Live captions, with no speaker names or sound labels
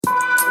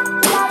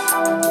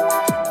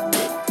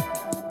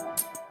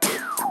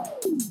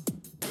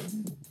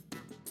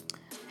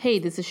Hey,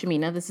 this is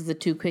Shamina. This is the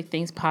Two Quick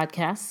Things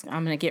podcast.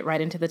 I'm going to get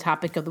right into the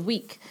topic of the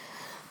week.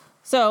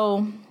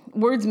 So,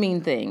 words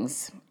mean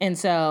things. And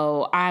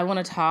so I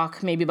want to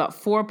talk maybe about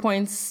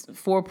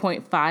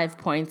 4.5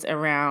 points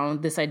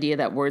around this idea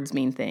that words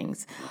mean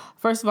things.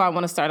 First of all, I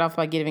want to start off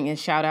by giving a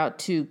shout out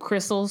to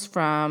Crystals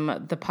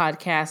from the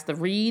podcast, The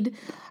Read.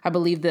 I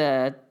believe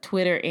the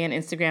Twitter and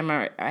Instagram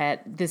are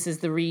at This Is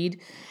The Read.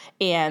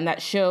 And that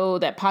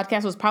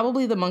podcast was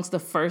probably amongst the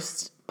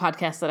first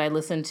podcasts that I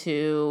listened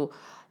to.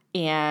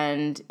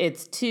 And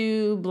it's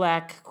two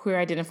Black queer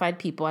identified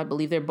people. I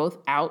believe they're both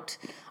out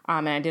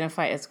and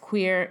identify as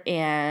queer.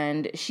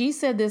 And she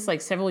said this like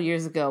several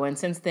years ago. And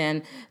since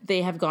then,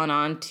 they have gone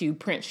on to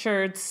print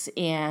shirts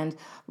and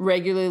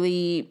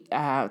regularly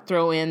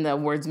throw in the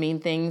words mean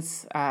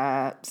things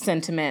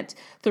sentiment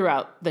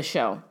throughout the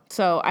show.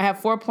 So I have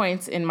 4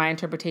 points in my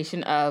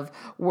interpretation of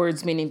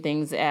words meaning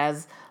things,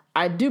 as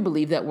I do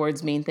believe that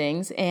words mean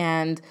things.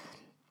 And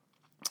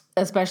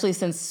especially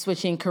since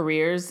switching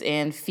careers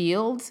and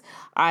fields,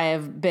 I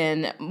have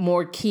been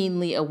more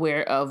keenly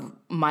aware of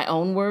my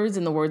own words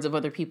and the words of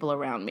other people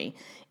around me.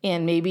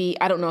 And maybe,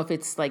 I don't know if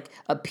it's like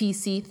a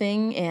PC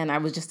thing, and I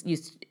was just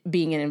used to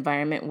being in an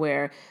environment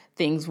where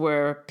things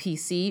were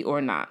PC or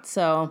not.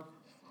 So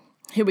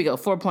here we go,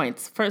 4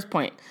 points. First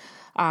point,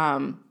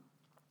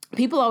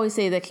 people always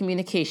say that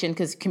communication,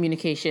 because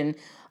communication,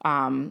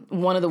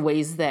 one of the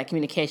ways that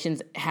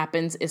communications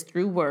happens is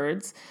through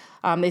words.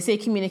 They say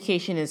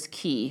communication is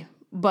key,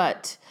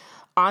 but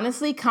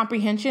honestly,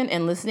 comprehension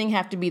and listening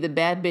have to be the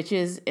bad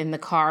bitches in the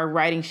car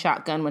riding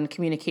shotgun when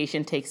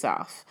communication takes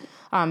off.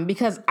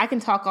 Because I can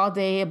talk all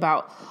day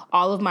about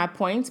all of my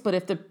points, but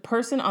if the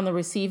person on the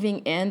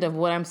receiving end of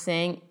what I'm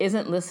saying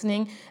isn't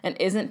listening and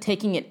isn't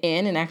taking it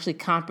in and actually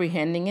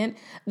comprehending it,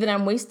 then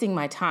I'm wasting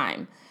my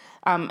time.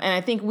 And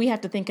I think we have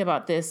to think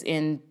about this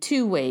in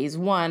two ways.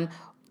 One,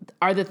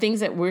 are the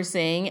things that we're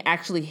saying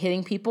actually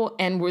hitting people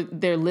and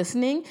they're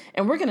listening?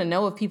 And we're going to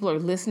know if people are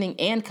listening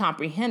and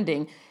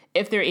comprehending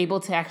if they're able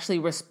to actually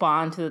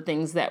respond to the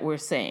things that we're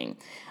saying.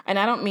 And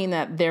I don't mean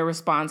that their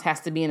response has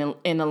to be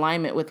in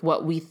alignment with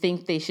what we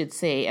think they should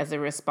say as a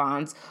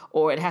response,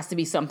 or it has to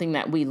be something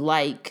that we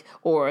like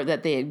or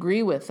that they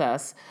agree with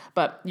us.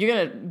 But you're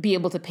going to be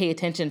able to pay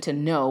attention to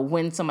know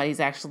when somebody's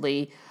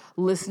actually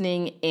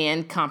listening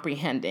and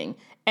comprehending.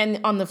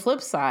 And on the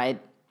flip side,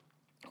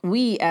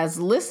 we as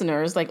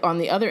listeners, like on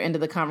the other end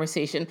of the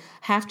conversation,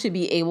 have to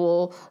be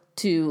able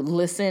to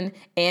listen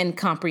and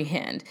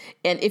comprehend.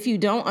 And if you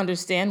don't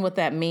understand what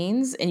that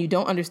means and you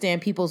don't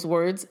understand people's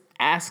words,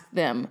 ask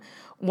them.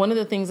 One of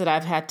the things that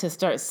I've had to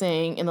start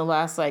saying in the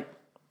last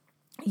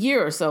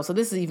year or so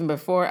this is even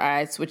before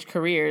I switched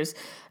careers,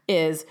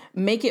 is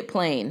make it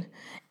plain.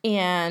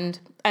 And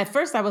at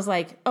first I was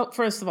like, oh,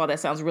 first of all, that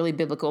sounds really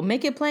biblical.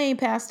 Make it plain,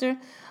 Pastor.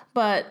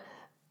 But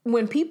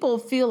when people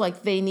feel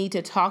like they need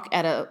to talk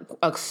at a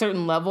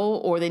certain level,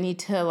 or they need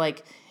to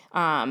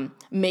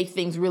make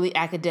things really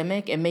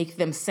academic and make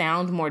them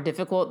sound more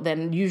difficult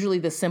than usually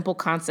the simple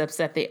concepts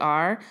that they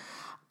are,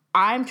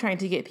 I'm trying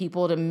to get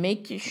people to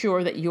make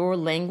sure that your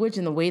language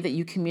and the way that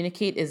you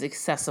communicate is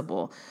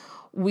accessible.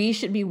 We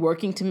should be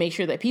working to make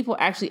sure that people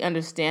actually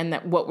understand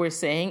that what we're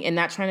saying, and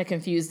not trying to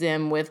confuse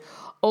them with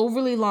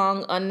overly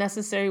long,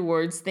 unnecessary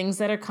words, things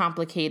that are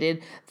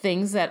complicated,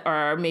 things that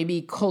are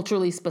maybe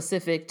culturally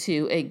specific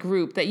to a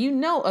group that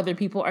other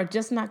people are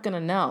just not going to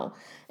know.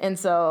 And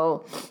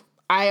so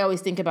I always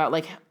think about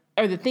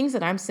are the things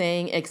that I'm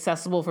saying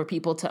accessible for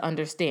people to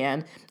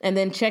understand? And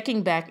then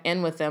checking back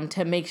in with them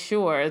to make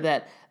sure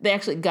that they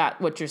actually got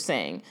what you're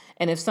saying.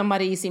 And if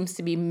somebody seems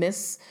to be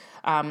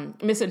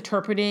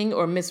misinterpreting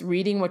or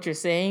misreading what you're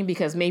saying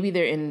because maybe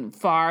they're in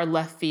far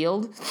left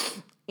field,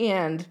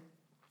 and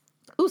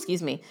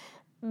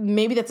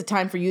maybe that's a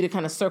time for you to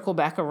kind of circle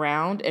back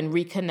around and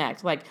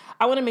reconnect.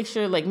 I want to make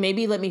sure,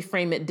 maybe let me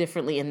frame it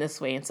differently in this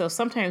way. And so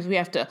sometimes we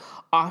have to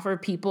offer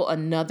people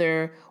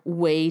another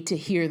way to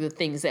hear the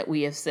things that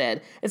we have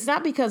said. It's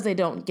not because they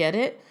don't get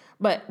it,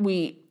 but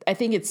I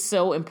think it's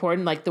so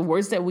important. The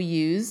words that we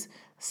use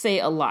say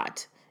a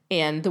lot,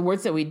 and the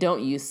words that we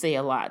don't use say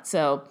a lot.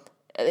 So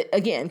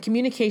again,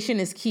 communication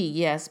is key,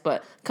 yes,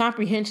 but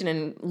comprehension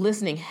and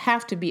listening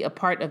have to be a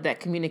part of that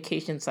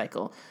communication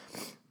cycle.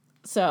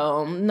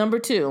 So number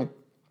 2,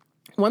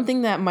 one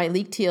thing that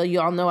Myleik Teele,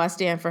 you all know I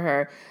stand for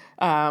her.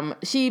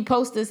 She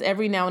posts this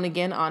every now and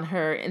again on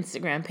her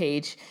Instagram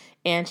page.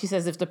 And she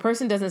says, if the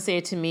person doesn't say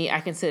it to me,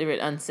 I consider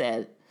it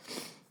unsaid.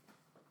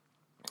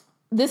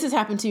 This has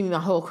happened to me my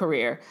whole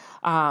career.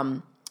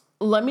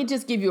 Let me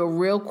just give you a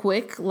real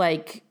quick,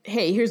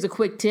 hey, here's a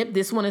quick tip.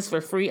 This one is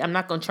for free. I'm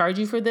not going to charge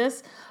you for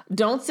this.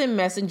 Don't send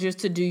messengers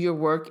to do your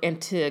work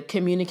and to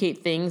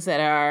communicate things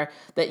that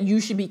you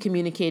should be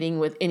communicating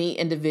with any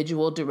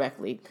individual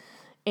directly.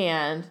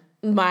 And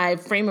my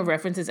frame of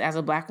reference is as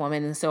a Black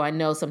woman. And so I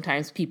know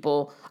sometimes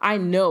I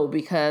know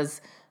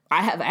because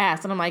I have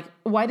asked, and I'm like,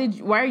 why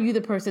are you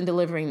the person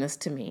delivering this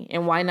to me?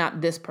 And why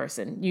not this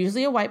person?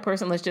 Usually a white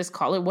person, let's just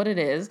call it what it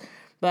is.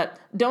 But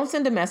don't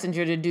send a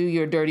messenger to do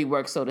your dirty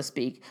work, so to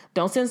speak.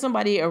 Don't send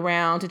somebody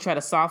around to try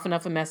to soften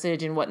up a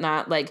message and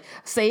whatnot. Like,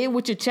 say it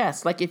with your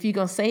chest. Like, if you're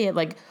going to say it,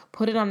 like,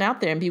 put it on out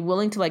there and be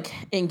willing to, like,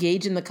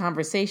 engage in the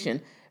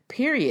conversation,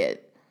 period.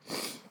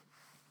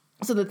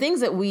 So the things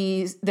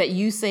that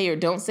you say or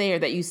don't say, or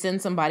that you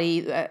send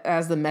somebody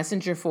as the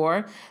messenger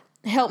for,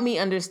 help me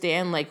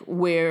understand, like,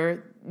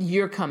 where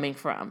you're coming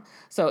from.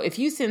 So if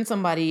you send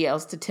somebody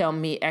else to tell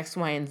me X,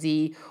 Y, and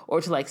Z, or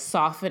to, like,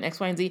 soften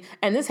X, Y, and Z,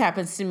 and this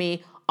happens to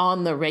me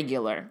on the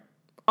regular,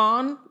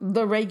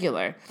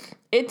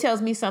 it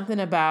tells me something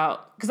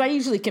about, because I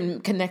usually can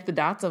connect the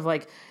dots of,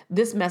 like,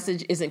 this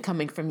message isn't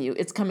coming from you.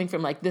 It's coming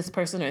from, like, this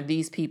person or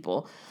these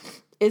people.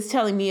 It's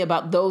telling me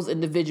about those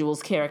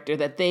individuals' character,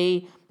 that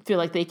they feel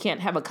like they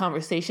can't have a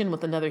conversation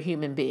with another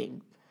human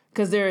being.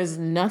 Because there is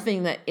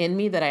nothing that in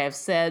me that I have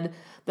said,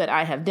 that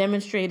I have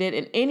demonstrated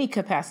in any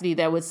capacity,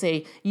 that would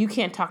say, you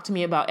can't talk to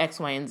me about X,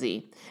 Y, and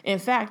Z. In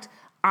fact,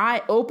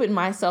 I open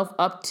myself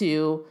up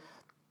to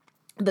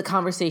the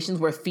conversations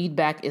where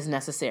feedback is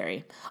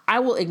necessary. I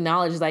will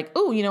acknowledge, like,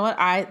 oh, you know what?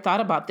 I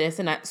thought about this,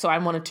 and so I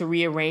wanted to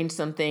rearrange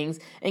some things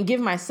and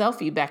give myself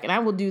feedback. And I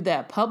will do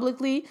that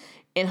publicly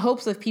in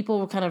hopes of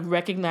people kind of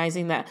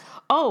recognizing that,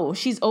 oh,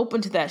 she's open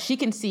to that. She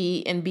can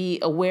see and be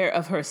aware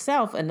of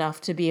herself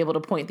enough to be able to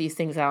point these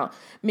things out.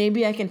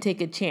 Maybe I can take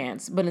a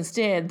chance. But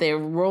instead, they're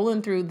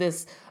rolling through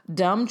this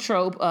dumb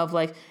trope of,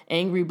 like,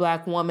 angry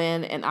Black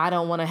woman, and I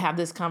don't want to have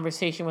this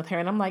conversation with her.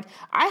 And I'm like,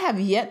 I have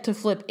yet to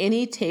flip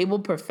any table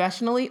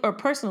professionally or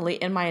personally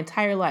in my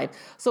entire life.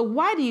 So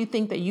why do you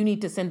think that you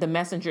need to send a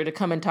messenger to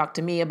come and talk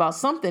to me about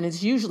something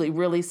that's usually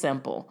really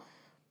simple?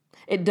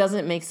 It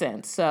doesn't make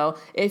sense. So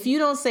if you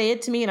don't say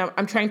it to me, and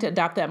I'm trying to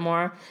adopt that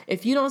more,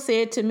 if you don't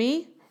say it to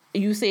me,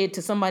 you say it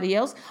to somebody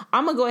else,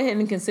 I'm going to go ahead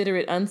and consider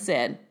it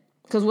unsaid.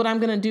 Because what I'm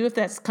going to do if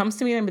that comes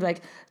to me, I'm going to be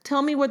like,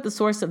 tell me what the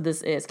source of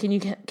this is. Can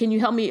you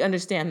help me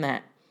understand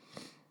that?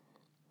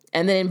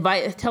 And then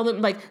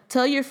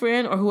tell your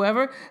friend or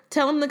whoever,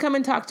 tell them to come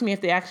and talk to me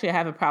if they actually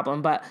have a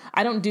problem. But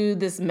I don't do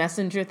this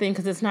messenger thing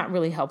because it's not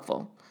really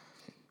helpful.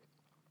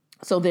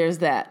 So there's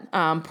that.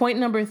 Point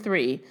number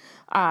 3.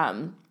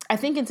 I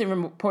think it's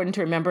important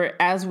to remember,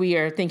 as we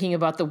are thinking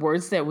about the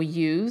words that we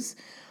use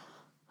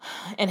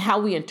and how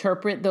we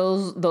interpret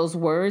those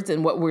words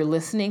and what we're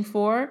listening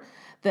for,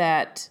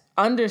 that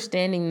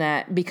understanding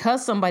that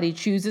because somebody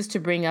chooses to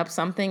bring up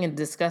something and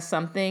discuss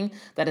something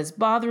that is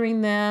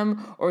bothering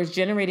them or is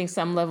generating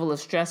some level of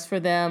stress for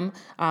them,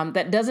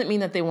 that doesn't mean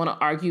that they want to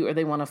argue or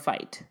they want to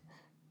fight.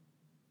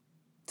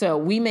 So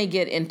we may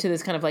get into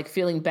this kind of, like,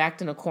 feeling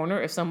backed in a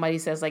corner if somebody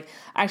says, like,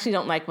 I actually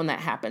don't like when that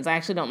happens. I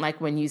actually don't like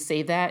when you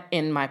say that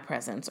in my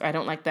presence. Or I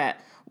don't like that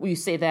when you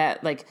say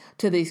that, like,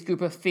 to this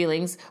group of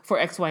feelings for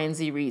X, Y, and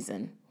Z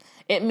reason.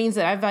 It means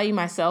that I value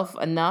myself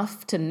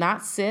enough to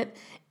not sit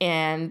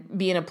and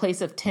be in a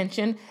place of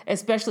tension,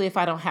 especially if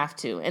I don't have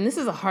to. And this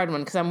is a hard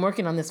one because I'm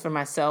working on this for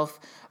myself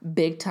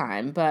big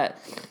time. But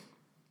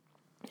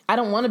I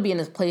don't want to be in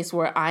this place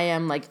where I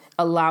am, like,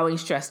 allowing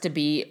stress to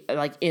be,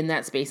 like, in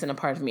that space and a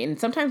part of me. And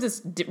sometimes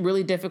it's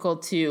really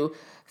difficult to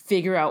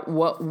figure out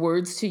what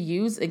words to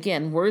use.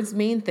 Again, words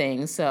mean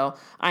things. So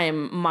I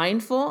am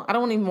mindful. I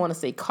don't even want to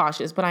say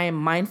cautious, but I am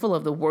mindful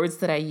of the words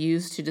that I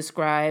use to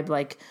describe,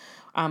 like,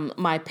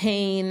 my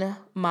pain,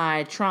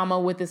 my trauma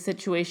with the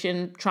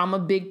situation, trauma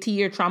big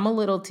T or trauma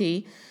little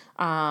t.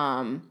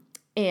 And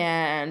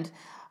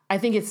I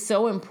think it's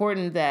so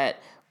important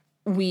that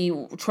we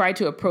try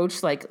to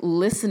approach, like,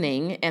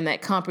 listening and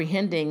that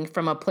comprehending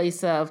from a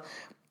place of,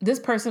 this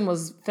person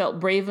felt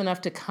brave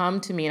enough to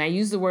come to me. And I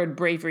use the word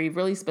bravery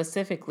really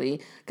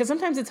specifically because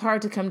sometimes it's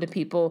hard to come to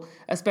people,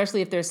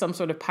 especially if there's some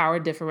sort of power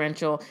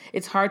differential.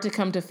 It's hard to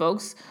come to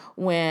folks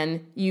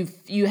when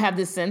you have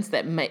this sense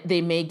that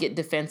they may get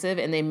defensive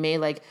and they may,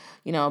 like,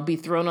 be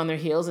thrown on their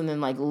heels and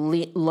then, like,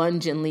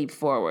 lunge and leap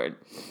forward.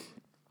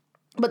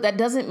 But that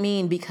doesn't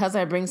mean because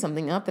I bring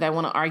something up that I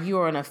want to argue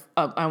or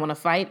I want to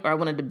fight or I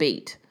want to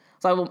debate.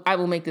 So I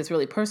will make this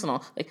really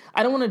personal. Like,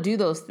 I don't want to do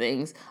those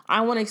things.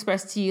 I want to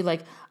express to you,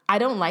 like, I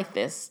don't like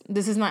this.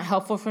 This is not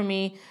helpful for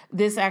me.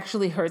 This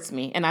actually hurts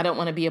me, and I don't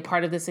want to be a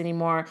part of this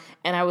anymore.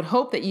 And I would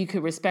hope that you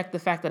could respect the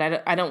fact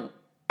that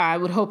I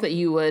would hope that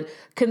you would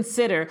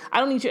consider, I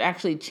don't need you to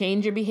actually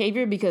change your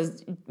behavior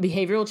because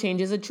behavioral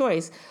change is a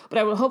choice, but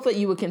I would hope that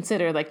you would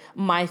consider, like,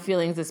 my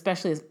feelings,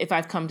 especially if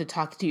I've come to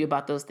talk to you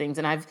about those things.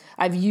 And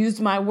I've used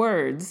my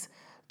words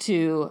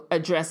to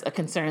address a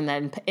concern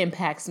that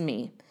impacts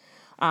me.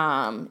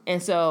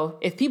 And so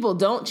if people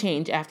don't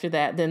change after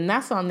that, then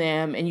that's on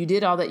them and you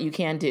did all that you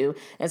can do.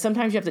 And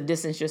sometimes you have to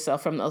distance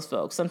yourself from those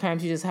folks.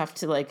 Sometimes you just have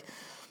to, like,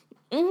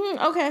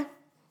 okay,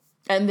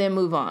 and then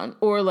move on,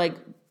 or, like,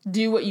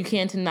 do what you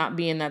can to not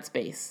be in that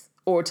space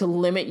or to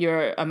limit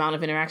your amount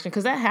of interaction.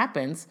 Because that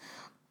happens.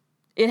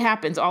 It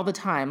happens all the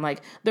time.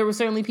 Like, there were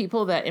certainly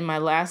people that in my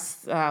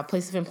last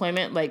place of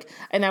employment, like,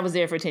 and I was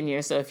there for 10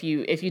 years. So if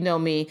you know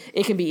me,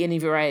 it can be any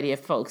variety of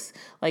folks.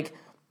 Like,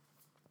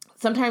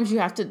 sometimes you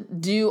have to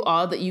do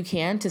all that you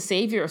can to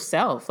save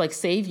yourself, like,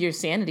 save your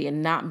sanity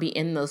and not be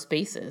in those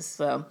spaces.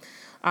 So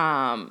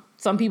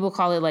Some people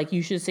call it like,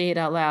 you should say it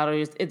out loud,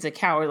 or it's a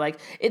coward. Like,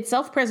 it's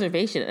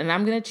self-preservation, and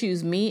I'm going to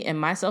choose me and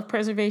my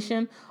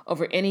self-preservation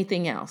over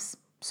anything else.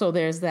 So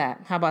there's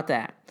that. How about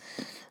that?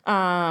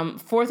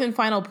 Fourth and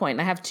final point.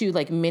 I have two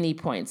like mini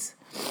points.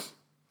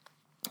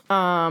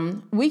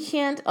 You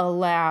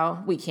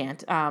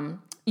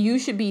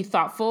should be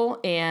thoughtful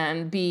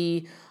and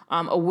be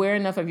aware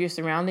enough of your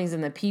surroundings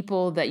and the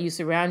people that you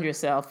surround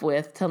yourself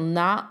with to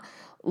not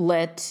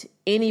let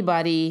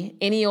anybody,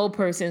 any old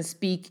person,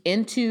 speak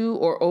into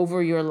or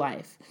over your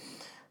life.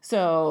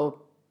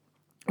 So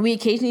we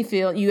occasionally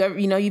feel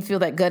you feel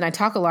that gut. And I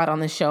talk a lot on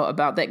this show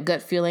about that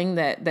gut feeling,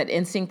 that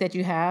instinct that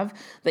you have,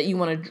 that you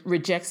want to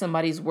reject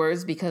somebody's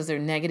words because they're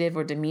negative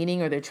or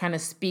demeaning, or they're trying to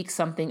speak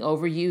something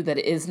over you that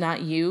is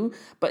not you,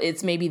 but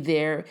it's maybe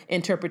their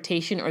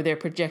interpretation or their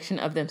projection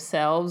of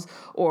themselves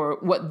or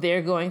what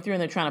they're going through,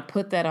 and they're trying to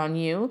put that on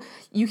you.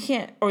 You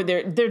can't, or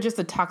they're just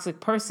a toxic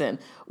person.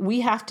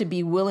 We have to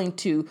be willing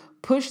to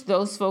push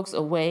those folks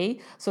away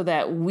so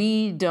that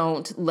we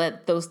don't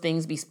let those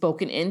things be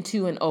spoken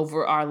into and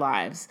over our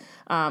lives.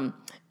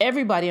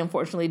 Everybody,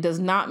 unfortunately, does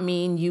not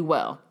mean you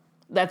well.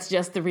 That's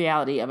just the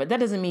reality of it.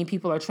 That doesn't mean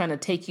people are trying to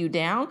take you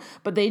down,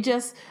 but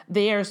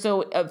they are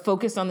so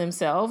focused on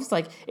themselves.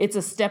 Like, it's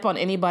a step on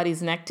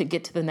anybody's neck to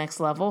get to the next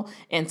level.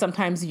 And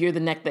sometimes you're the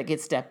neck that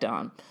gets stepped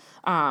on.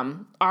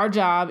 Our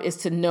job is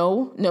to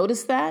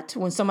notice that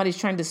when somebody's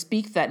trying to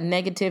speak that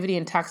negativity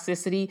and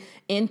toxicity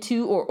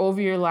into or over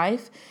your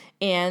life,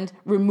 and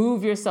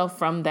remove yourself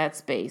from that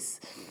space.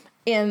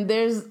 And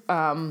there's,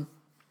 I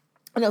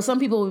know some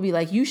people would be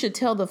like, you should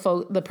tell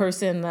the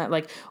person that,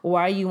 like,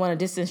 why you want to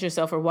distance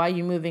yourself or why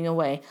you're moving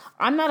away.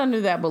 I'm not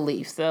under that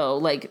belief. So,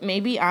 like,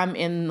 maybe I'm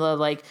in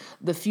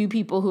the few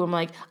people who I'm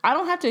like, I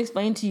don't have to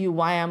explain to you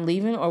why I'm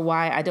leaving or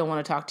why I don't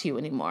want to talk to you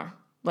anymore.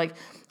 Like,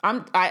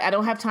 I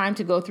don't have time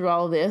to go through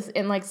all of this.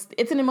 And like,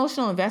 it's an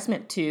emotional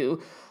investment to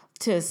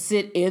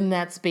sit in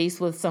that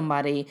space with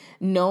somebody,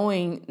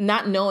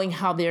 not knowing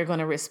how they're going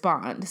to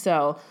respond.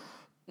 So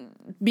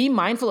be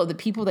mindful of the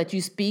people that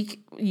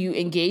you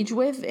engage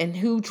with, and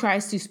who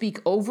tries to speak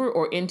over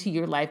or into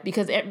your life,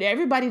 because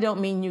everybody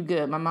don't mean you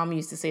good. My mom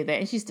used to say that,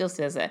 and she still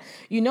says that.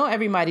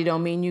 Everybody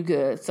don't mean you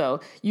good. So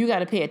you got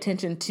to pay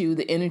attention to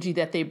the energy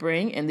that they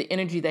bring and the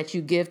energy that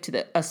you give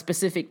to a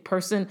specific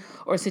person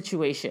or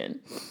situation.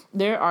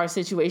 There are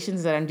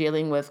situations that I'm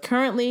dealing with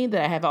currently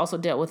that I have also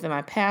dealt with in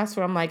my past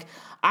where I'm like,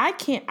 I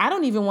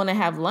don't even want to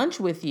have lunch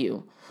with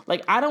you.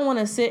 Like, I don't want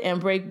to sit and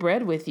break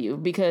bread with you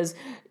because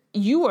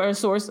you are a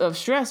source of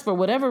stress for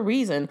whatever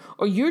reason,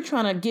 or you're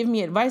trying to give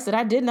me advice that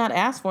I did not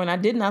ask for and I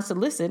did not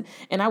solicit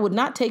and I would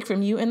not take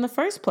from you in the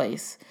first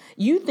place.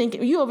 You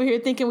over here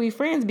thinking we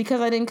friends because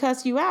I didn't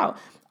cuss you out.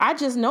 I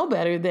just know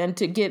better than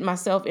to get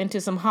myself into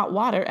some hot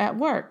water at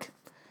work.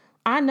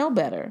 I know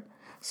better.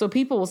 So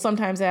people will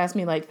sometimes ask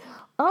me like,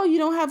 oh, you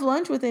don't have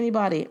lunch with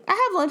anybody. I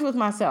have lunch with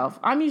myself.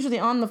 I'm usually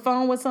on the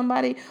phone with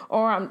somebody,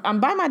 or I'm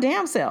by my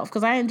damn self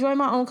because I enjoy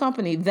my own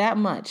company that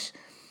much.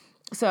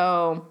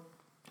 So,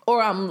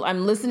 or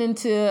I'm listening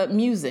to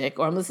music,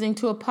 or I'm listening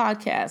to a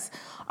podcast,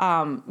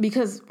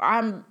 because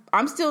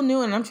I'm still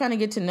new and I'm trying to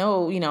get to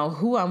know,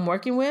 who I'm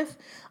working with.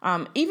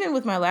 Even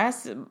with my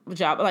last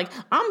job, like,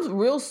 I'm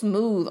real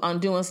smooth on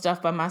doing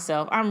stuff by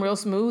myself. I'm real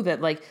smooth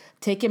at like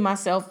taking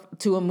myself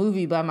to a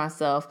movie by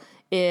myself.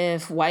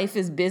 If wife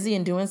is busy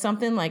and doing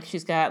something, like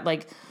she's got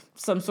like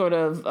some sort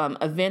of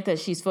event that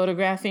she's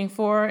photographing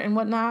for and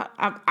whatnot,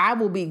 I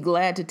will be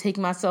glad to take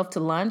myself to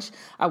lunch.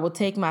 I will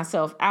take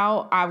myself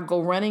out. I'll go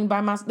running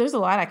by myself. There's a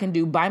lot I can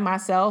do by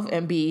myself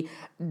and be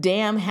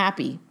damn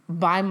happy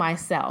by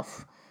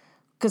myself.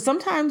 Because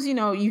sometimes,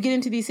 you get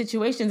into these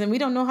situations and we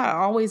don't know how to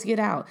always get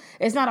out.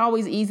 It's not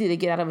always easy to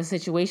get out of a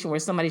situation where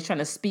somebody's trying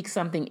to speak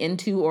something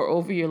into or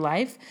over your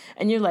life.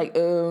 And you're like,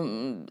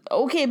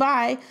 okay,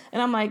 bye.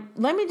 And I'm like,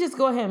 let me just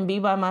go ahead and be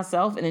by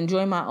myself and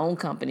enjoy my own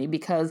company,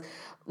 because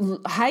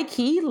high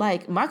key,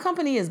 like, my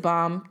company is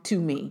bomb to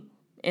me.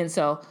 And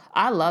so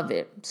I love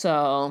it.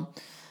 So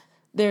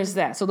there's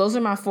that. So those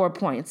are my 4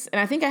 points.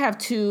 And I think I have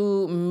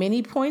 2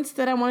 mini points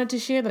that I wanted to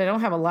share that I don't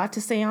have a lot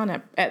to say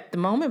on at the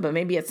moment, but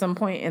maybe at some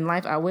point in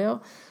life I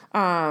will.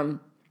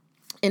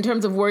 In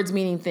terms of words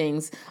meaning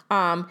things,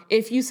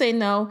 if you say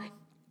no,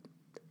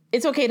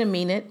 it's okay to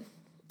mean it.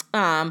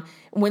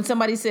 When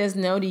somebody says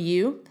no to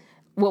you,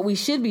 what we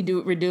should be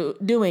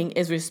doing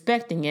is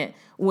respecting it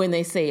when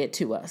they say it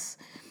to us.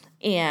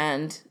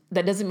 And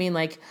that doesn't mean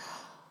like,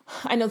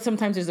 I know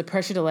sometimes there's a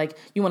pressure to like,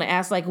 you want to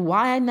ask like,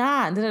 why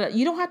not?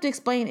 You don't have to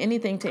explain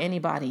anything to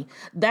anybody.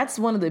 That's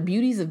one of the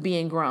beauties of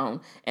being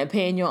grown and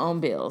paying your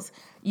own bills.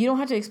 You don't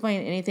have to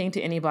explain anything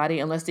to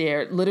anybody unless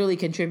they're literally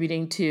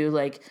contributing to,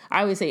 like,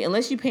 I always say,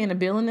 unless you're paying a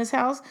bill in this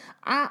house,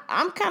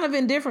 I'm kind of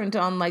indifferent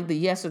on like the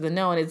yes or the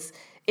no. And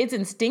it's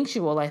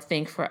instinctual, I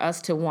think, for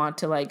us to want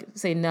to like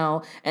say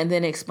no and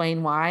then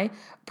explain why.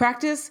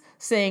 Practice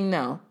saying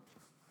no.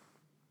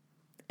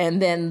 And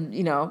then,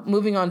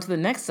 moving on to the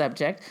next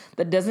subject,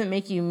 that doesn't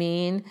make you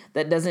mean,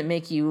 that doesn't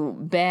make you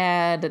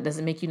bad, that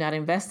doesn't make you not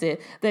invested,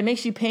 that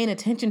makes you paying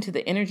attention to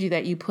the energy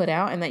that you put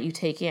out and that you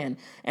take in.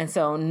 And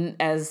so,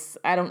 as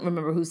I don't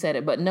remember who said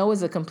it, but no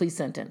is a complete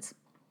sentence.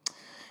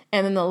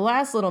 And then the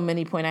last little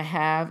mini point I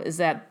have is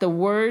that the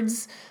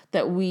words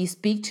that we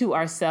speak to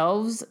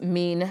ourselves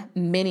mean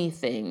many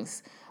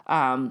things.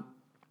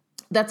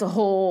 That's a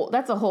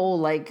whole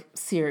like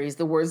series,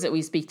 the words that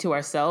we speak to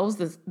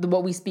ourselves,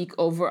 what we speak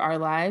over our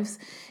lives,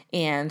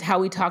 and how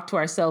we talk to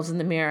ourselves in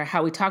the mirror,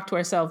 how we talk to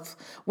ourselves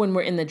when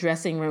we're in the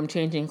dressing room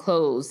changing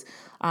clothes,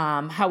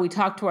 how we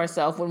talk to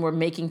ourselves when we're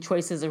making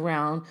choices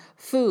around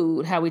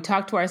food, how we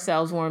talk to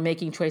ourselves when we're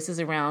making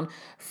choices around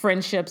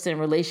friendships and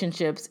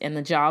relationships and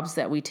the jobs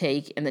that we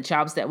take and the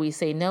jobs that we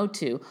say no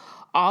to.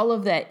 All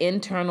of that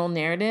internal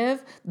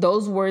narrative,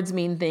 those words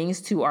mean things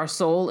to our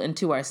soul and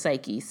to our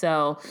psyche.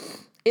 So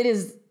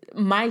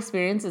my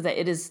experience is that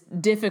it is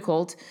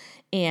difficult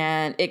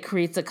and it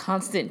creates a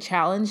constant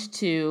challenge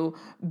to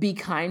be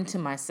kind to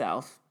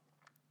myself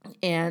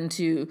and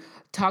to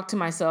talk to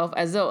myself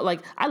as though,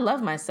 like, I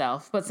love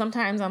myself, but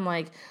sometimes I'm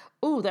like,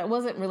 ooh, that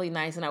wasn't really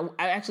nice. And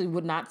I actually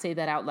would not say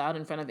that out loud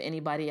in front of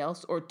anybody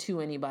else or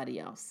to anybody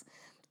else.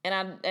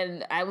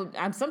 And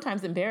I'm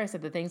sometimes embarrassed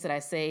at the things that I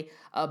say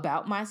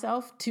about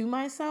myself to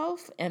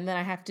myself. And then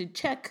I have to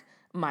check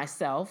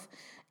myself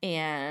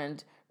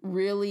and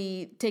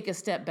really take a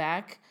step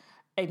back,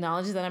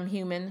 acknowledge that I'm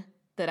human,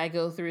 that I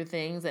go through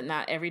things, that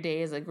not every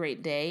day is a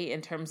great day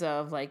in terms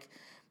of like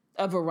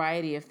a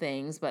variety of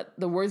things, but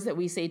the words that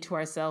we say to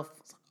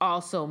ourselves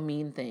also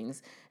mean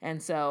things.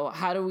 And so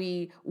how do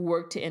we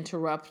work to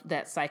interrupt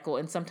that cycle?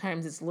 And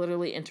sometimes it's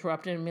literally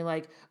interrupting and be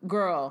like,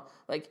 girl,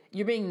 like,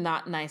 you're being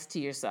not nice to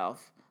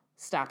yourself.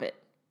 Stop it.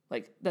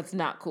 Like, that's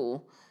not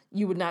cool.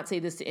 You would not say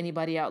this to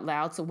anybody out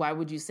loud, so why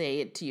would you say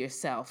it to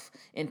yourself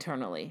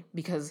internally?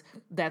 Because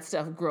that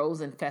stuff grows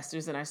and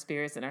festers in our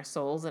spirits and our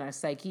souls and our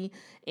psyche,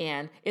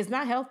 and it's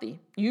not healthy.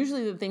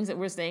 Usually the things that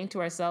we're saying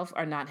to ourselves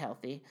are not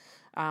healthy.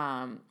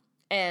 And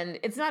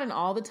it's not an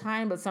all the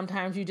time, but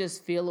sometimes you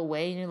just feel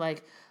away and you're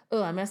like,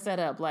 oh, I messed that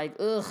up. Like,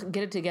 ugh,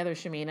 get it together,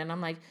 Shameen. And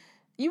I'm like,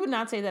 you would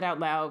not say that out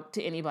loud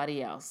to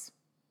anybody else.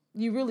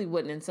 You really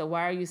wouldn't. And so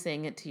why are you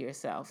saying it to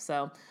yourself?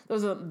 So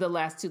those are the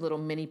last two little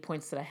mini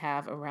points that I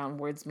have around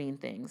words mean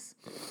things.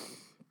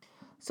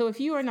 So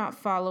if you are not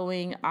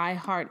following I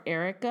Heart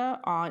Erica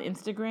on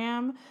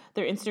Instagram,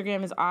 their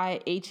Instagram is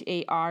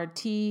IHARTERICKA.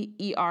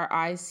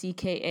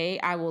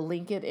 I will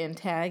link it and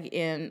tag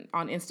in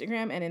on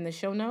Instagram and in the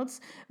show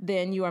notes.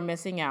 Then you are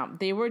missing out.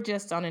 They were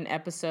just on an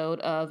episode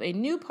of a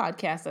new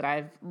podcast that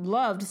I've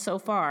loved so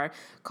far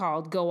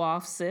called Go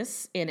Off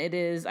Sis. And it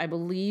is, I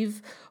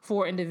believe,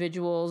 for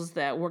individuals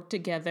that work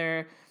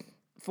together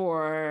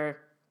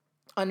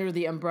under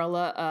the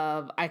umbrella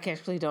of, I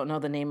actually don't know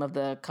the name of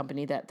the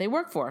company that they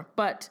work for,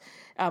 but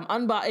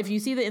if you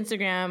see the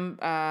Instagram,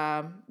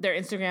 their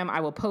Instagram,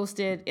 I will post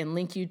it and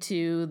link you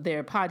to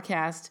their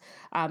podcast.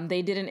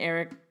 They did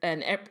an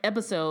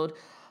episode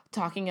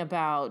talking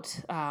about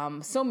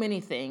so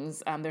many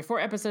things. There are 4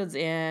 episodes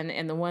in,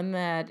 and the one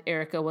that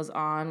Erica was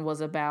on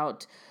was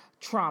about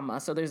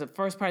trauma. So there's a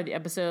first part of the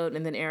episode,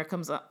 and then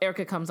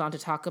Erica comes on to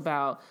talk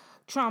about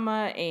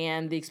trauma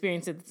and the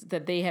experiences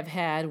that they have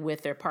had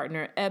with their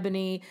partner,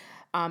 Ebony.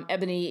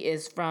 Ebony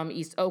is from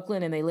East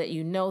Oakland, and they let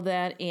you know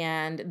that.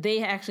 And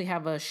they actually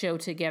have a show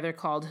together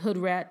called Hood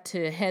Rat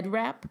to Head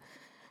Rap.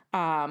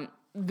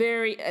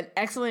 Very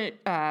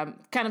excellent, kind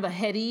of a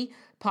heady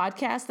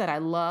podcast that I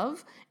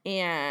love.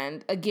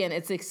 And again,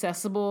 it's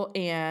accessible,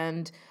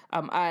 and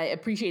I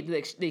appreciate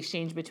the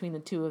exchange between the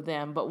two of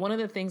them. But one of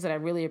the things that I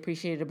really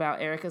appreciated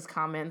about Erica's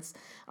comments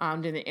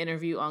during the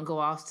interview on Go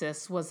Off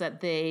Sis was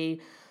that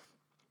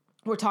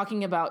we're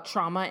talking about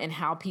trauma and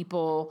how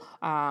people,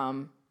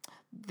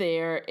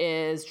 there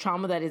is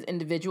trauma that is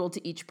individual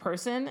to each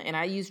person. And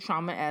I use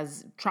trauma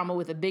as trauma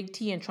with a big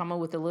T and trauma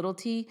with a little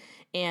t,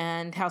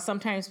 and how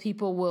sometimes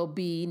people will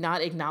be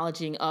not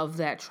acknowledging of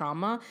that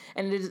trauma.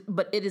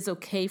 But it is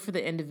okay for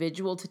the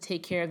individual to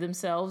take care of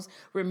themselves,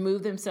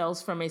 remove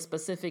themselves from a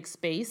specific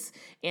space,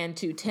 and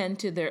to tend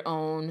to their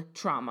own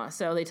trauma.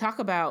 So they talk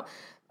about,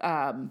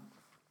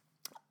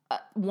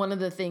 one of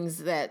the things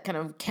that kind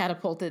of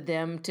catapulted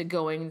them to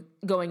going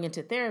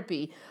into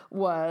therapy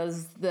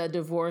was the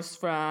divorce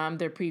from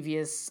their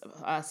previous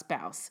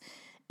spouse.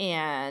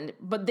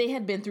 But they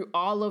had been through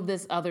all of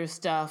this other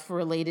stuff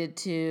related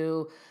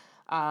to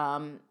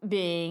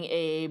being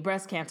a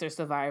breast cancer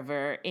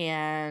survivor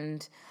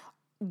and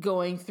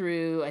going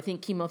through, I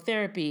think,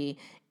 chemotherapy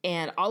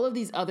and all of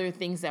these other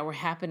things that were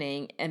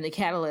happening. And the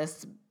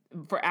catalyst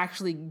for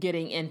actually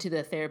getting into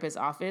the therapist's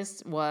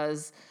office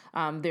was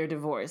their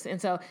divorce. And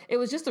so it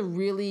was just a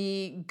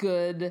really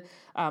good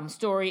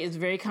story. It's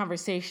very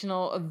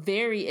conversational,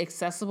 very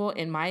accessible,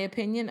 in my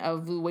opinion,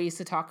 of ways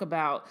to talk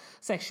about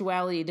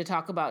sexuality, to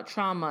talk about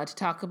trauma, to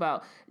talk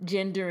about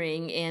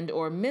gendering and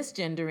or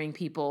misgendering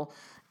people.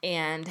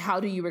 and how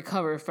do you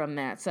recover from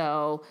that?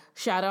 So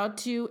shout out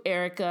to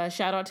Erica,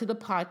 shout out to the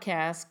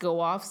podcast, Go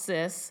Off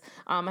Sis.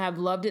 I have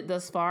loved it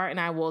thus far, and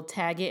I will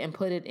tag it and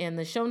put it in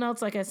the show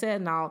notes, like I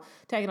said, and I'll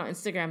tag it on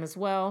Instagram as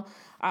well.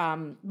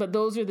 But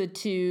those are the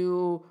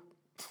two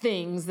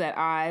things that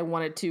I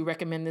wanted to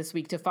recommend this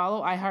week: to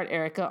follow I Heart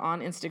Erica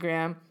on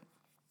Instagram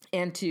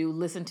and to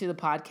listen to the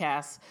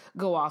podcast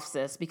Go Off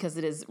Sis, because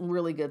it is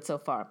really good so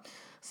far.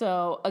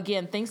 So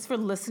again, thanks for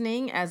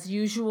listening. As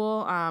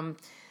usual,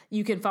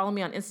 you can follow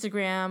me on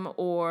Instagram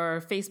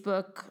or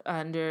Facebook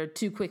under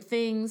Two Quick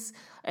Things.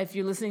 If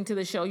you're listening to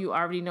the show, you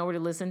already know where to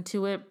listen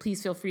to it.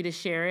 Please feel free to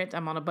share it.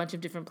 I'm on a bunch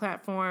of different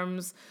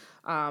platforms.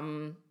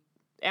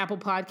 Apple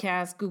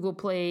Podcasts, Google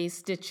Play,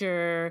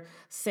 Stitcher,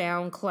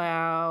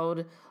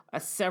 SoundCloud,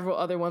 several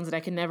other ones that I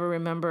can never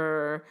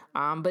remember.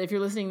 But if you're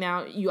listening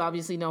now, you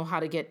obviously know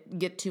how to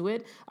get to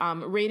it.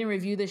 Rate and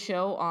review the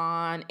show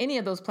on any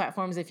of those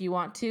platforms if you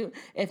want to.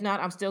 If not,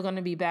 I'm still going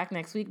to be back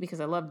next week because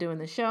I love doing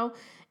the show.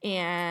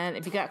 And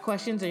if you got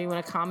questions or you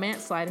want to comment,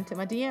 slide into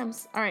my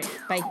DMs. All right,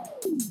 bye.